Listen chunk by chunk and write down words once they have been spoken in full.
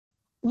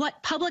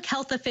What public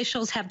health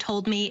officials have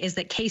told me is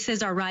that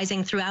cases are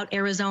rising throughout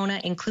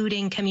Arizona,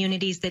 including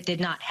communities that did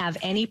not have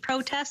any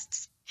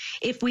protests.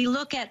 If we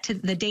look at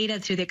the data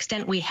to the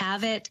extent we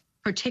have it,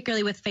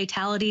 particularly with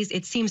fatalities,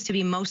 it seems to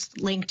be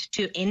most linked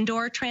to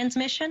indoor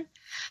transmission.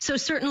 So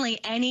certainly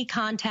any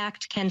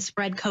contact can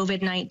spread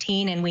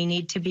COVID-19, and we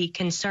need to be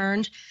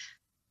concerned.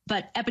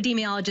 But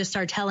epidemiologists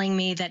are telling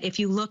me that if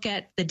you look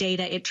at the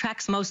data, it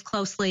tracks most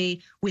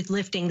closely with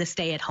lifting the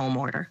stay-at-home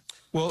order.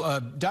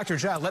 Well, Dr.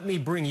 Jha, let me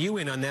bring you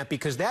in on that,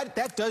 because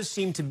that does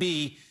seem to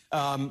be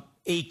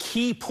a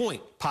key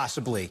point,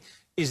 possibly.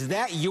 Is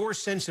that your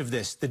sense of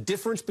this, the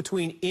difference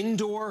between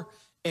indoor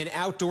and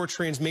outdoor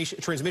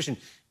transmission?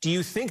 Do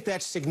you think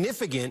that's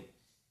significant?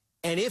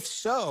 And if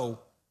so,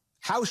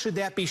 how should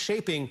that be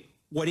shaping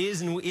what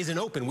is and isn't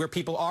open, where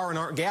people are and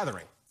aren't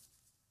gathering?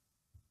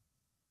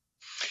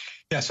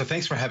 Yeah, so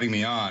thanks for having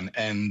me on.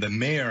 And the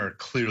mayor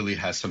clearly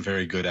has some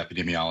very good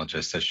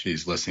epidemiologists that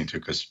she's listening to,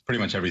 because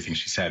pretty much everything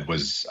she said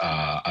was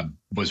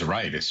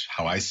right, is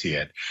how I see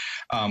it.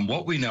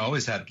 What we know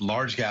is that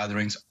large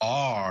gatherings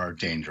are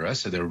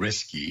dangerous, so they're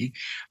risky,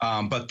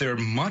 but they're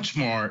much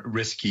more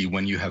risky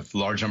when you have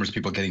large numbers of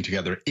people getting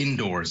together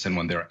indoors than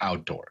when they're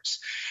outdoors.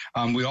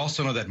 We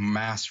also know that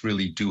masks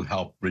really do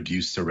help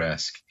reduce the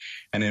risk.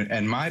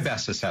 And my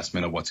best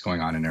assessment of what's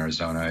going on in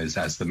Arizona is,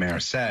 as the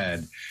mayor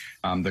said,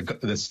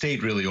 the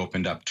state really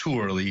opened up too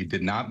early,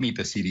 did not meet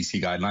the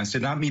CDC guidelines,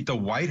 did not meet the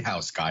White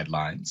House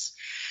guidelines.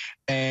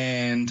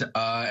 And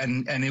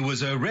it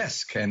was a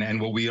risk. And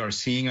what we are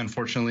seeing,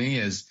 unfortunately,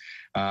 is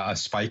a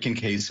spike in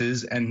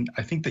cases. And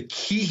I think the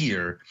key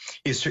here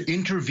is to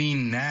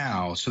intervene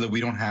now so that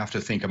we don't have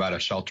to think about a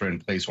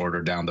shelter-in-place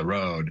order down the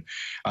road.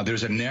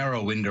 There's a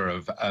narrow window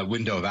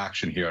of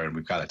action here, and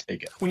we've got to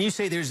take it. When you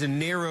say there's a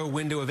narrow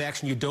window of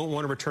action, you don't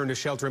want to return to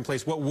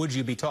shelter-in-place, what would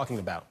you be talking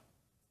about?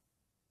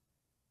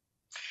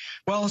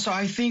 Well, so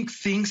I think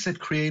things that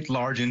create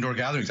large indoor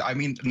gatherings. I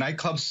mean,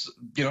 nightclubs,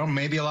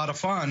 may be a lot of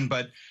fun,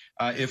 but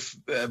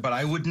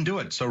I wouldn't do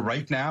it. So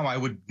right now, I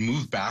would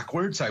move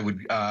backwards. I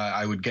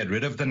would get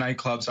rid of the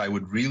nightclubs. I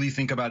would really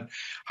think about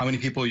how many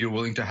people you're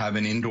willing to have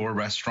in indoor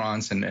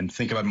restaurants, and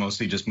think about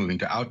mostly just moving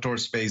to outdoor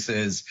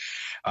spaces.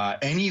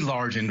 Any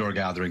large indoor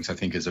gatherings, I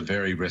think, is a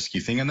very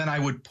risky thing. And then I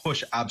would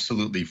push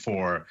absolutely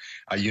for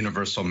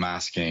universal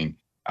masking.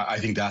 I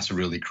think that's a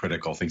really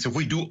critical thing. So if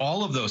we do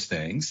all of those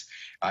things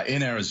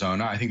in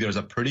Arizona, I think there's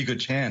a pretty good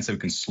chance that we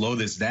can slow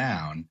this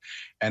down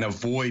and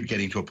avoid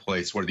getting to a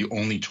place where the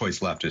only choice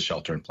left is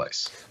shelter in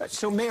place.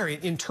 So, Mary,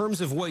 in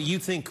terms of what you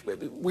think,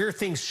 where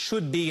things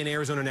should be in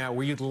Arizona now,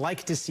 where you'd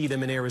like to see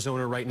them in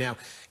Arizona right now,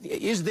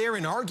 is there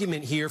an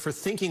argument here for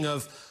thinking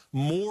of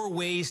more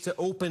ways to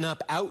open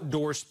up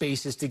outdoor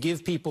spaces to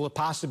give people a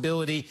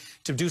possibility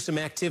to do some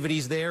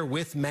activities there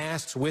with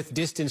masks, with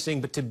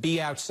distancing, but to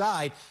be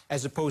outside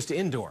as opposed to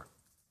indoor?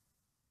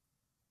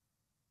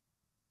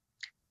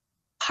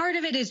 Part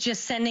of it is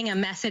just sending a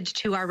message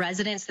to our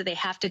residents that they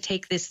have to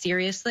take this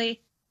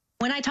seriously.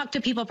 When I talk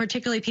to people,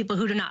 particularly people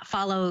who do not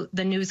follow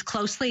the news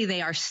closely,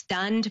 they are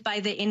stunned by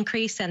the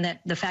increase and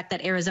the fact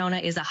that Arizona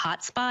is a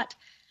hot spot.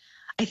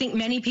 I think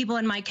many people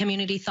in my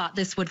community thought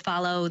this would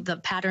follow the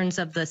patterns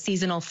of the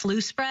seasonal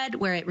flu spread,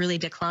 where it really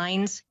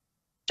declines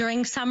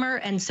during summer.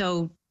 And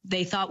so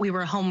they thought we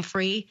were home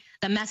free.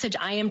 The message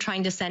I am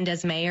trying to send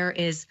as mayor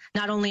is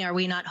not only are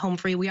we not home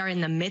free, we are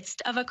in the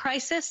midst of a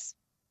crisis.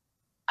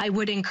 I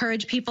would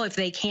encourage people, if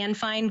they can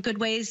find good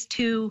ways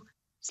to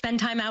spend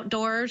time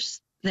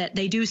outdoors, that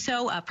they do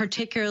so,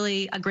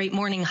 particularly a great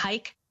morning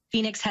hike.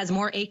 Phoenix has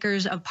more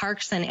acres of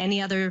parks than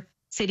any other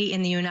city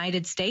in the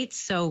United States.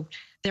 So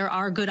there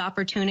are good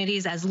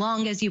opportunities as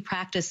long as you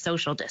practice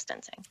social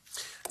distancing.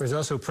 There's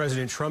also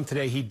President Trump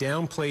today. He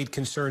downplayed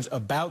concerns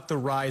about the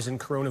rise in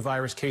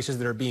coronavirus cases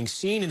that are being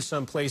seen in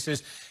some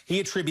places. He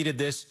attributed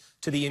this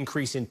to the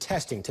increase in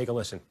testing. Take a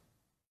listen.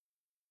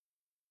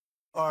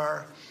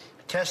 Our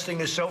testing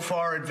is so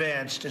far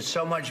advanced, it's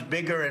so much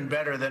bigger and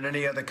better than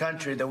any other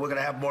country, that we're going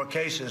to have more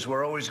cases.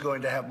 We're always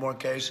going to have more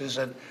cases.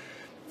 And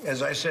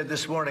as I said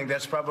this morning,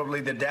 that's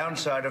probably the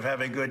downside of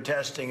having good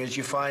testing, is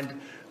you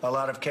find a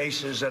lot of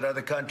cases that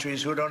other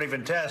countries who don't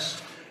even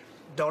test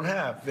don't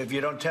have. If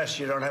you don't test,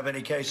 you don't have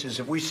any cases.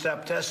 If we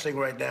stop testing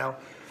right now,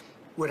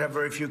 we'd have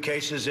very few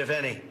cases, if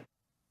any.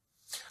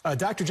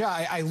 Dr.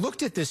 Jha, I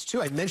looked at this,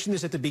 too. I mentioned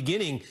this at the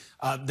beginning.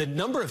 The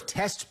number of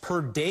tests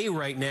per day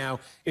right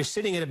now is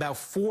sitting at about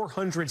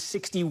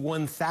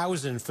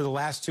 461,000 for the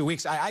last 2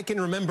 weeks. I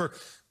can remember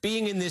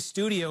being in this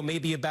studio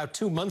maybe about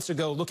 2 months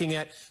ago looking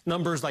at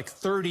numbers like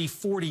 30,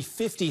 40,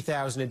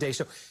 50,000 a day.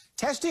 So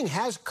testing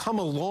has come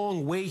a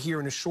long way here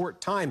in a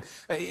short time.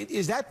 I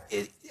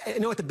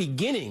know at the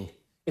beginning,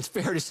 it's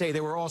fair to say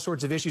there were all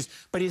sorts of issues,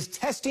 but is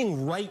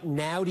testing right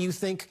now, do you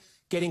think,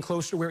 getting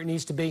closer to where it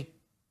needs to be?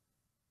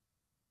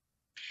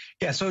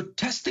 Yeah, so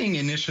testing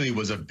initially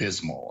was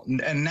abysmal,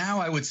 and now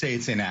I would say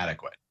it's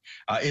inadequate.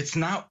 It's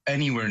not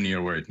anywhere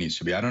near where it needs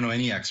to be. I don't know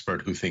any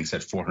expert who thinks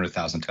that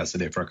 400,000 tests a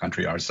day for a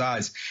country our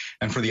size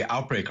and for the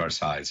outbreak our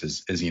size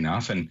is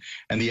enough. And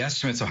the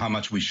estimates of how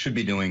much we should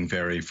be doing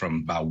vary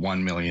from about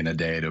 1 million a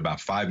day to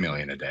about 5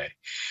 million a day.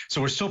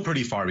 So we're still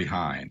pretty far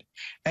behind.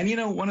 And, you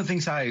know, one of the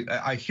things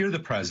I hear the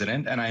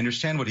president, and I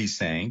understand what he's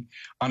saying,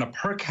 on a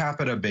per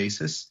capita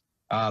basis,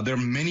 there are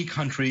many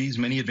countries,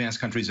 many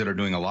advanced countries that are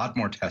doing a lot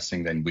more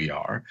testing than we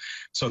are.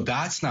 So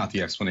that's not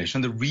the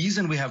explanation. The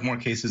reason we have more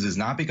cases is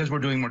not because we're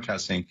doing more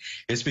testing.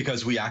 It's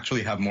because we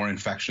actually have more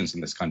infections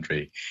in this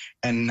country.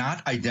 And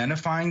not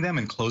identifying them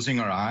and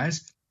closing our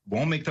eyes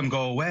won't make them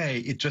go away.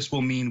 It just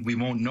will mean we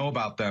won't know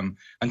about them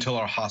until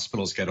our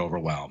hospitals get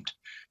overwhelmed.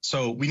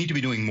 So we need to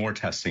be doing more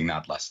testing,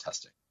 not less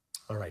testing.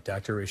 All right,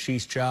 Dr.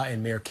 Ashish Jha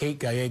and Mayor Kate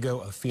Gallego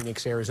of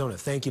Phoenix, Arizona.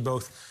 Thank you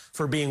both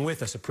for being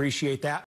with us. Appreciate that.